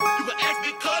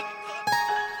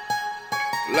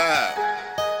Look,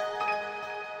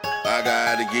 I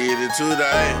gotta get it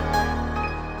today.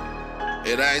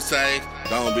 It ain't safe,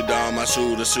 don't be dumb, I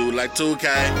shoot like 2K.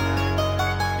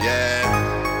 Yeah,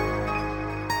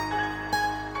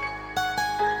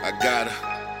 I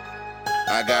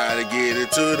gotta get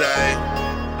it today.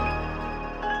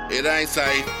 It ain't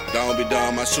safe, don't be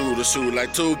dumb, I shoot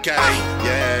like 2K.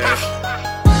 Yeah,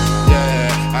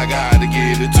 I gotta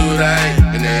get it today.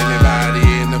 And anybody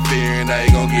interfering, they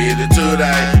gon' get it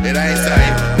today. It ain't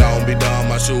safe, don't be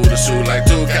dumb, I shoot like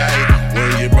 2K.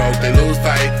 When you broke, they lose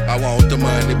faith. I want the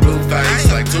money, blue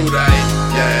face like today.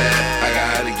 Yeah, I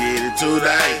gotta get it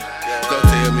today. So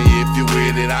tell me if you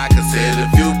with it, I can set a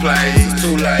few plays. It's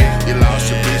too late, you lost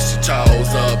your bitch, you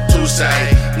chose up to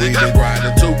say. Nigga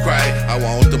grinding too cray. I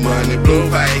want the money, blue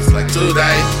face like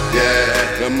today.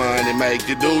 Yeah, the money make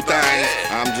you do things.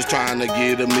 I'm just trying to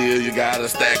get a meal, you gotta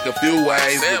stack a few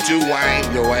ways. But you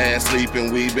ain't, your ass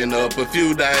sleeping, we been up a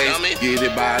few days. Get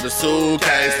it by the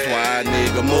suitcase, that's why a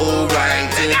nigga move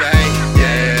right today.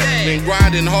 Yeah, been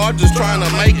grinding hard, just trying to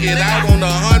make it out on the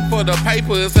hunt for the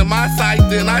papers in my sight,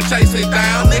 then I chase it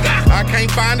down. I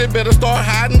can't find it, better start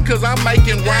hiding, cause I'm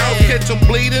making rounds. Catch them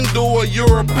bleeding, do a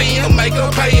European, make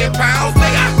them pay in pounds.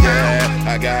 Yeah,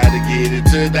 I gotta get it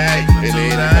today. And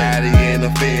anybody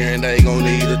interfering, they gon'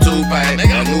 need a toupee,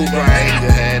 a new brain. You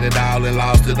had it all and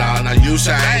lost it all, now you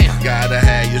shine. Gotta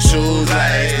have your shoes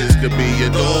laced, this could be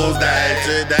your doomsday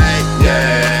today.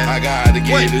 Yeah, I gotta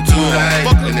get it today.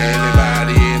 And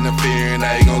anybody interfering,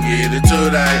 they gon' get it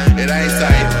today. It ain't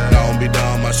safe, don't be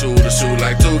dumb, I shoot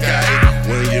like 2K.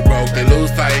 When you broke, they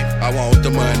lose faith. I want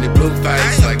the money, blue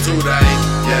face like today.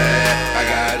 Yeah, I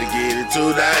gotta get it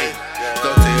today.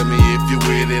 So tell me if you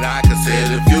with it, I can set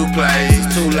a few plays.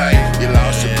 It's too late, you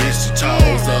lost your bitch, you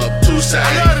chose up to say.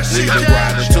 Nigga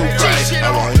grinding too crazy. I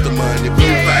want the money,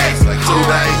 blue face like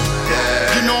today.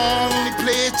 Yeah. You know I only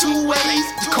play it two ways.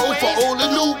 You code for all the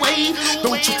new way.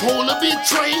 Don't you pull a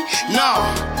betray? No.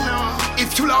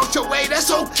 If you lost your way,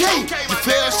 that's okay. You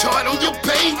fell short on your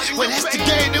pay. Well, that's the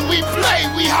game that we play.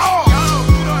 We hard.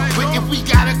 But if we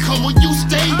gotta come when you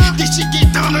stay, this shit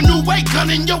get done a new way. Gun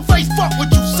in your face, fuck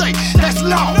what you say. That's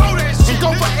law. And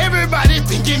go for everybody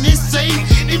thinking it's safe.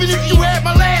 Even if you had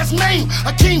my last name,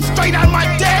 I came straight out my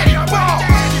daddy ball.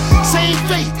 Same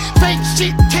fate, fake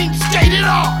shit, can't skate it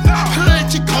all.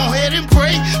 Let you go ahead and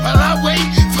pray while I wait.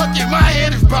 Fuck it, my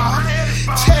head is bald.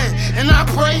 And I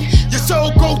pray your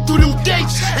soul go through them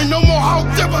gates, and no more hoes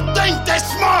ever think that's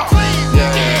smart.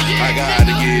 Yeah, I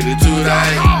gotta get it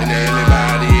today. And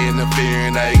anybody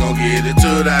interfering, they gon' get it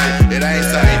today. It ain't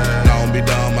safe, don't be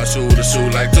dumb, I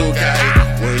shoot like 2K.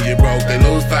 When you broke, they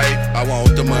lose faith. I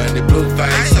want the money, blue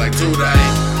face like today.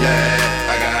 Yeah,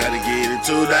 I gotta get it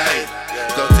today.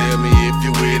 So tell me if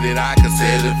you with it, I can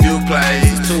set a few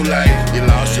plays. It's too late, you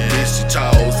lost your bitch, you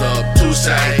chose up to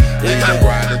say. Nigga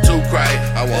grinding too cray.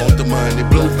 I want the money,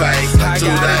 blue face like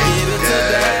today.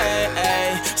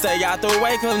 Yeah. Stay out the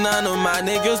way, cause none of my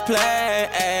niggas play.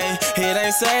 It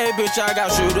ain't safe, bitch, I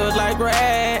got shooters like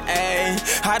Ray.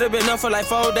 I'd have been up for like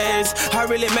 4 days. I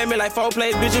really made me like 4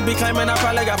 plays. Bitches be claiming I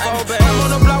probably got 4 bags. I'm on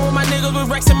the block with my niggas with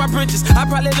racks in my britches. I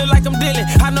probably look like I'm dealing.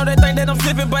 I know they think that I'm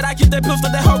slipping, but I keep that pistol,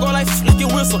 that hoe go like a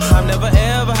whistle. I'm never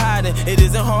ever hiding, it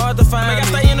isn't hard to find. I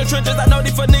stay in the trenches, I know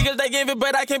these for niggas, they give it,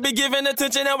 but I can't be giving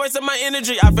attention and wasting my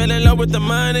energy. I fell in love with the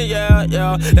money, yeah.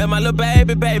 That's my little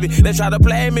baby. They try to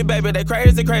play me, baby, they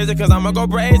crazy, cause I'ma go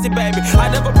crazy, baby. I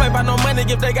never play by no money,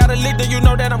 if they got a lick, then you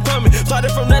know that I'm coming.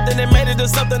 Started from nothing and made it to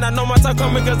something, I know my time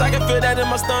coming, cause I can feel that in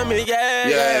my stomach,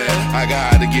 yeah. I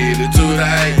gotta get it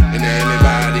today. And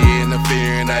anybody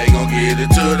interfering, they gon' get it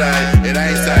today. It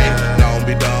ain't safe, don't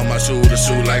be dumb, I shoot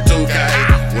like 2K.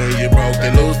 When you broke,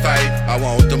 they lose faith. I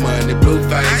want the money, blue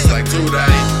face like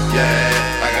today.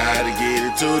 Yeah, I gotta get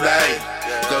it today.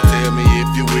 So tell me if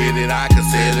you with it, I can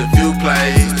set a few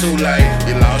plays. It's too late,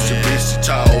 you lost your bitch, you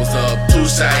chose up to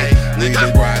say.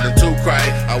 Nigga grinding too cray.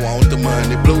 I want the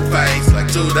money, blue face like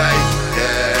today.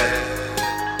 Yeah.